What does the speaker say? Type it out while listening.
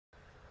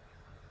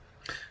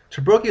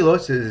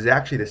Tuberculosis is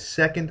actually the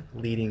second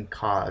leading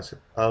cause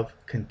of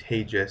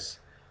contagious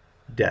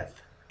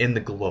death in the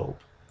globe.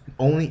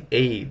 Only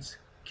AIDS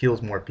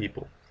kills more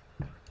people.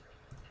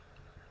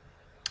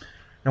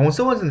 Now, when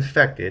someone's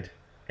infected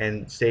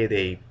and say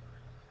they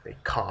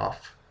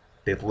cough,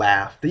 they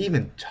laugh, they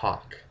even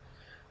talk,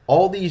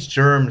 all these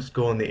germs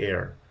go in the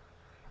air,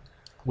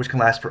 which can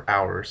last for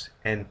hours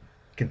and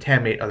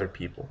contaminate other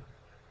people.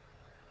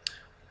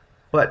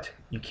 But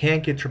you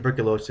can't get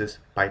tuberculosis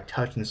by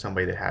touching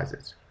somebody that has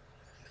it.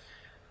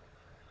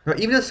 Now,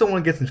 even if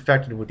someone gets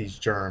infected with these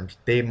germs,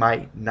 they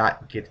might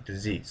not get the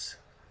disease.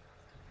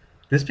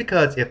 This is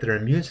because if their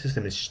immune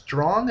system is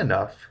strong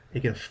enough,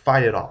 it can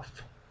fight it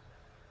off.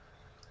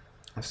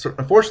 So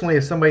unfortunately,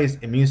 if somebody's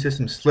immune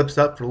system slips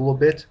up for a little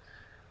bit,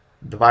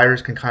 the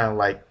virus can kind of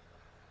like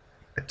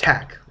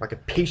attack, like a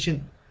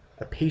patient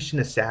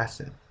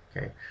assassin.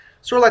 Okay,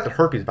 sort of like the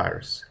herpes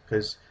virus,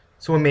 because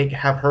someone may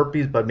have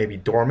herpes but maybe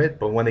dormant,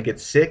 but when they get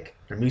sick,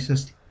 their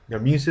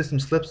immune system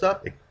slips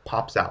up, it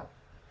pops out.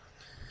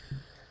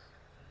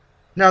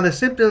 Now, the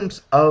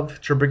symptoms of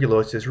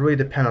tuberculosis really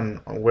depend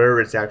on where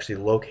it's actually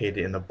located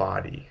in the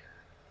body.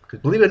 Because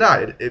believe it or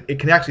not, it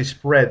can actually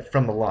spread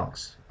from the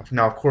lungs.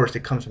 Now, of course,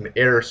 it comes from the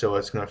air, so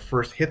it's going to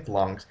first hit the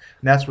lungs,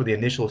 and that's where the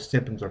initial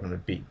symptoms are going to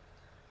be.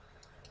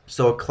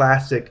 So a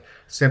classic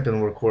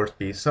symptom would, of course,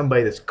 be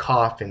somebody that's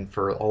coughing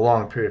for a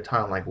long period of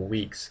time, like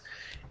weeks,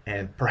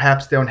 and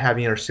perhaps they don't have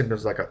any other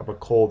symptoms like of a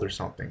cold or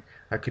something.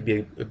 That could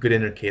be a good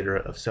indicator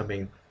of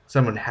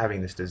someone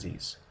having this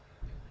disease.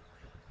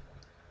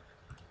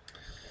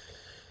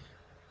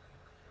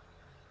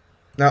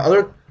 Now,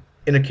 other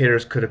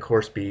indicators could, of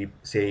course, be,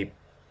 say,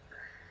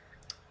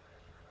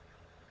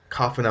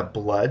 coughing up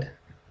blood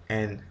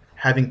and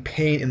having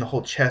pain in the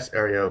whole chest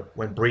area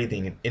when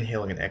breathing and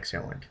inhaling and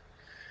exhaling.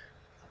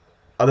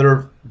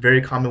 Other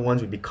very common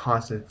ones would be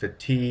constant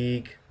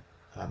fatigue,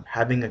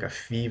 having like a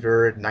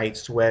fever, night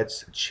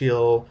sweats,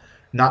 chill,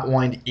 not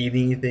wanting to eat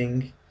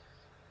anything.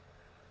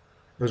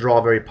 Those are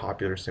all very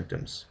popular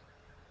symptoms.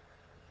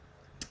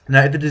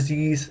 Now, if the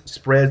disease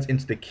spreads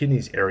into the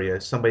kidneys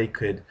area, somebody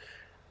could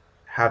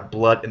have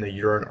blood in the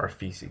urine or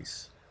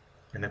feces.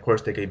 And of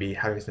course, they could be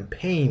having some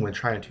pain when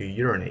trying to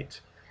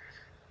urinate.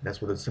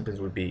 That's what the symptoms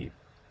would be.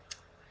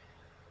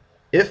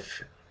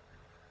 If,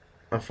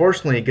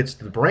 unfortunately, it gets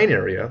to the brain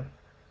area,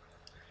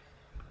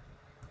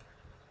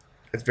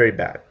 it's very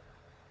bad.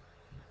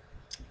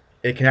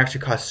 It can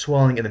actually cause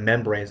swelling in the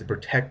membranes that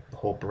protect the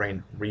whole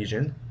brain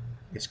region.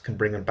 It can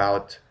bring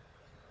about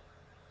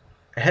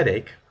a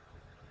headache,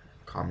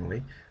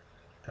 commonly.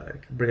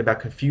 It can bring about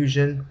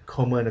confusion,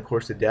 coma, and of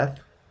course, the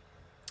death.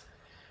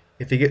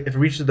 If it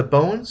reaches the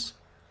bones,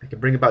 it can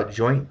bring about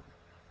joint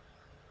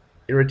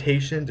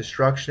irritation,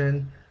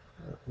 destruction,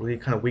 really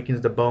kind of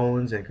weakens the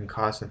bones and can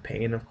cause some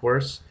pain, of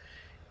course.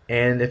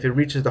 And if it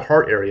reaches the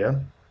heart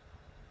area,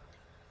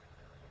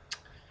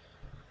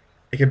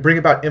 it can bring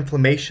about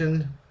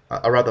inflammation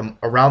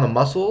around the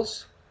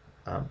muscles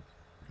that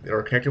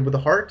are connected with the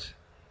heart,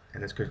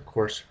 and this could, of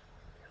course,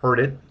 hurt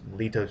it,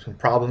 lead to some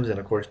problems, and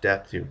of course,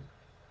 death too.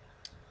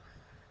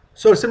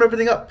 So to sum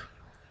everything up,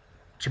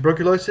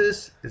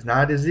 tuberculosis is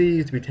not a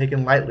disease to be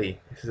taken lightly.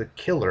 This is a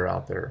killer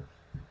out there.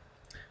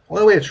 The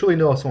only way to truly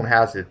know if someone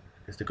has it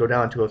is to go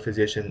down to a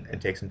physician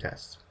and take some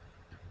tests.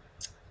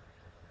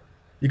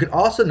 You can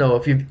also know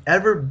if you've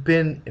ever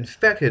been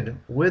infected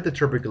with the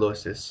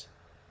tuberculosis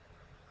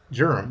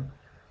germ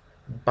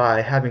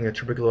by having a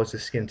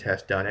tuberculosis skin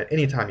test done at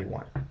any time you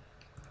want.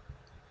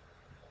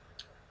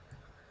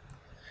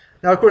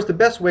 Now, of course, the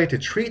best way to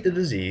treat the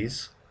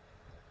disease,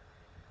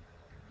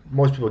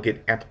 most people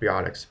get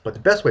antibiotics, but the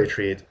best way to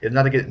treat it is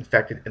not to get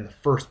infected in the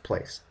first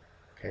place.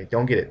 Okay,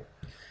 don't get it.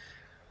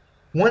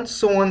 Once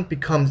someone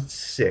becomes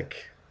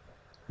sick,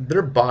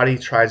 their body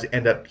tries to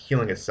end up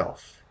healing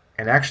itself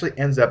and actually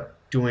ends up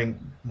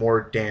doing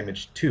more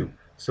damage too.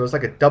 So it's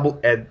like a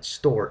double-edged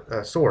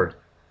sword.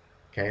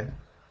 Okay,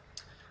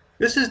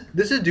 this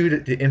is due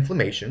to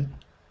inflammation,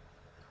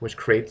 which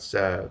creates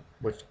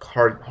which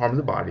harms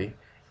the body.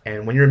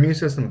 And when your immune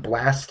system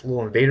blasts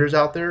little invaders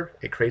out there,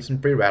 it creates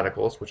some free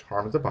radicals, which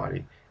harms the body.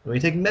 And when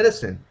you take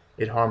medicine,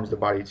 it harms the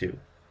body too.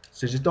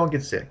 So just don't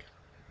get sick.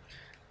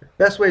 The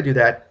best way to do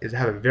that is to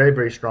have a very,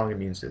 very strong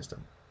immune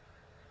system.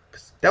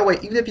 That way,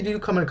 even if you do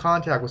come in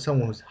contact with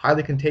someone who's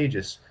highly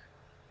contagious,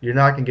 you're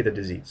not going to get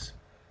the disease.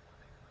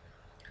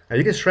 Now,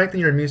 you can strengthen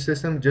your immune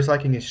system just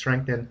like you can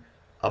strengthen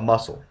a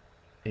muscle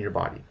in your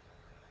body.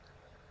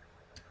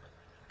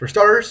 For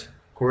starters,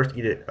 of course,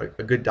 eat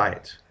a good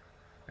diet.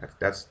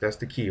 That's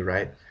the key,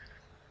 right?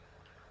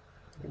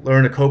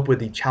 Learn to cope with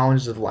the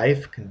challenges of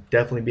life can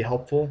definitely be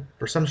helpful.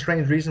 For some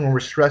strange reason, when we're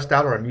stressed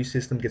out, our immune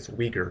system gets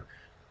weaker.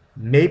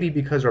 Maybe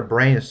because our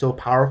brain is so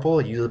powerful,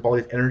 it uses up all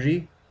this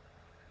energy.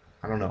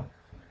 I don't know.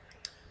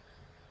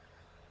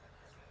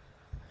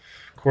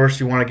 Of course,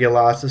 you want to get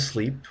lots of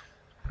sleep.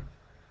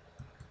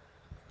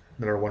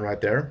 Number one right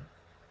there.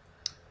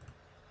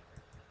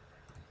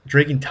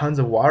 Drinking tons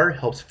of water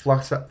helps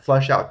flush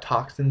out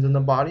toxins in the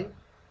body.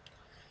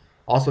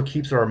 Also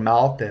keeps our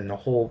mouth and the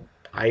whole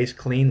eyes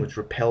clean, which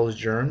repels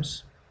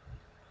germs.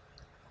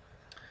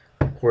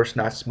 course,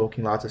 not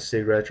smoking lots of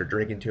cigarettes or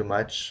drinking too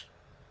much,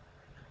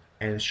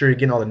 and ensure you're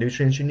getting all the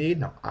nutrients you need.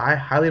 Now, I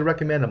highly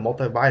recommend a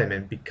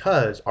multivitamin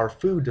because our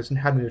food doesn't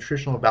have the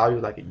nutritional value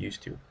like it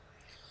used to.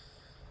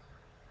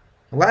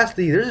 And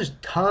lastly, there's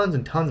just tons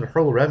and tons of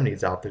herbal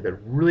remedies out there that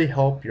really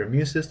help your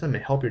immune system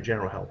and help your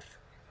general health.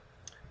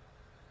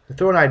 To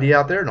throw an idea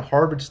out there, in a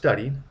Harvard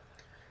study,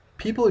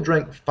 people who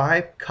drank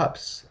 5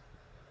 cups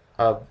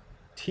of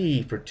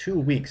tea for 2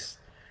 weeks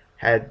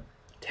had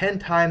 10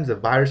 times the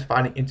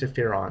virus-fighting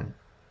interferon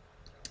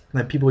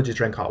than people who just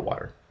drank hot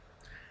water.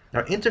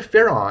 Now,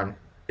 interferon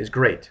is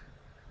great.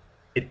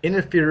 It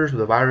interferes with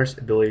the virus'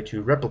 ability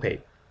to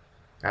replicate.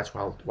 That's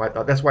why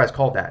it's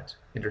called that,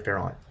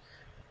 interferon.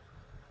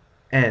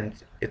 And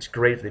it's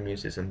great for the immune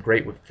system,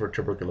 great for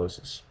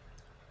tuberculosis.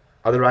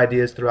 Other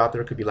ideas throughout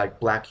there could be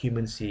like black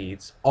cumin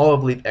seeds,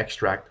 olive leaf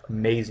extract,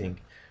 amazing.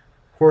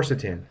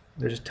 Quercetin,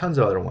 there's just tons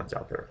of other ones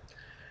out there.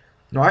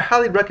 Now, I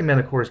highly recommend,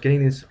 of course,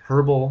 getting these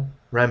herbal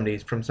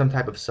remedies from some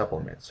type of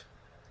supplements.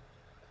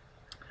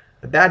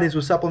 The bad news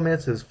with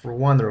supplements is, for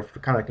one, they're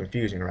kind of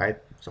confusing, right?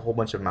 There's a whole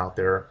bunch of them out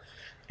there.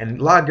 And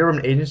a lot of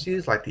government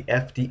agencies, like the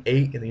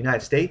FDA in the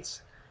United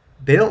States,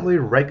 they don't really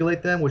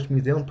regulate them, which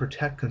means they don't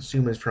protect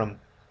consumers from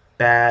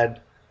bad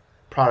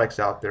products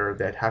out there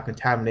that have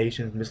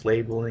contamination,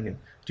 mislabeling, and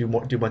do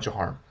a bunch of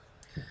harm.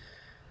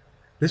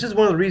 This is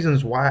one of the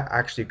reasons why I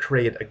actually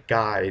created a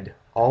guide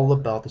all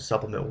about the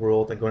supplement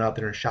world and going out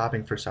there and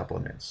shopping for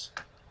supplements.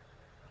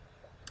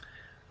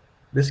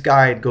 This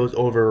guide goes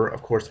over,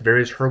 of course,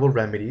 various herbal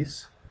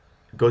remedies.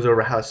 It goes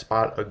over how to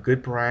spot a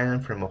good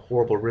brand from a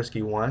horrible,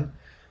 risky one,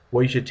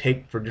 what you should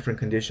take for different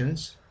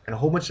conditions, and a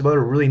whole bunch of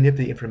other really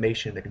nifty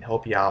information that can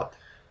help you out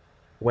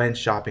when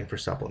shopping for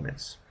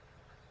supplements.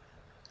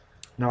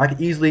 Now, I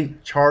could easily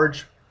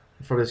charge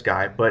for this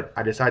guide, but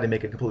I decided to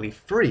make it completely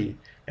free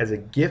as a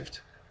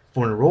gift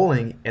for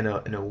enrolling in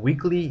a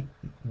weekly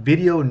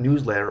video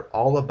newsletter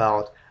all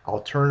about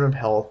alternative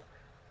health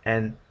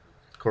and,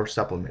 of course,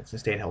 supplements and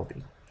staying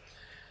healthy.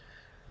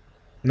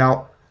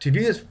 Now, to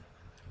view this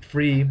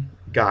free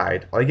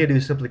guide, all you gotta do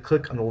is simply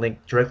click on the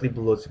link directly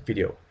below this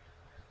video.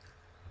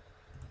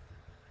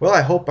 Well,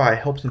 I hope I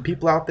helped some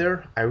people out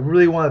there. I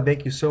really want to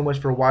thank you so much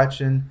for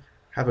watching.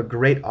 Have a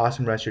great,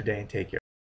 awesome rest of your day and take care.